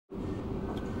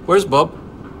Where's Bob?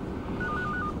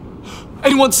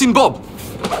 Anyone seen Bob?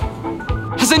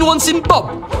 Has anyone seen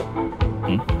Bob?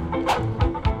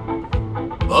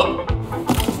 Bob?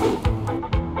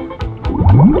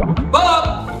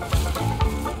 Bob!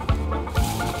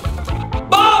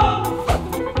 Bob!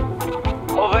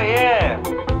 Over here!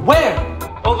 Where?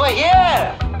 Over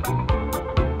here!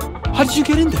 How did you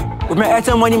get in there? With my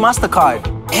Airtel Money MasterCard.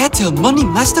 Airtel Money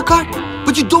MasterCard?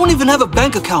 But you don't even have a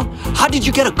bank account. How did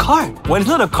you get a card? Well, it's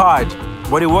not a card,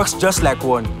 but it works just like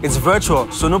one. It's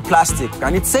virtual, so no plastic,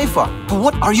 and it's safer. But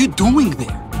what are you doing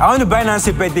there? I want to buy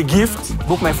Nancy a birthday gift,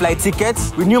 book my flight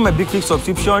tickets, renew my Big Click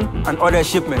subscription, and order a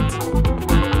shipment.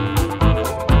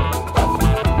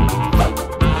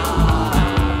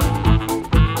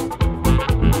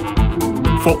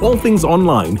 For all things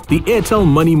online, the Airtel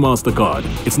Money MasterCard.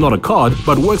 It's not a card,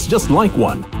 but works just like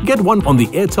one. Get one on the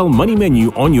Airtel Money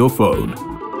menu on your phone.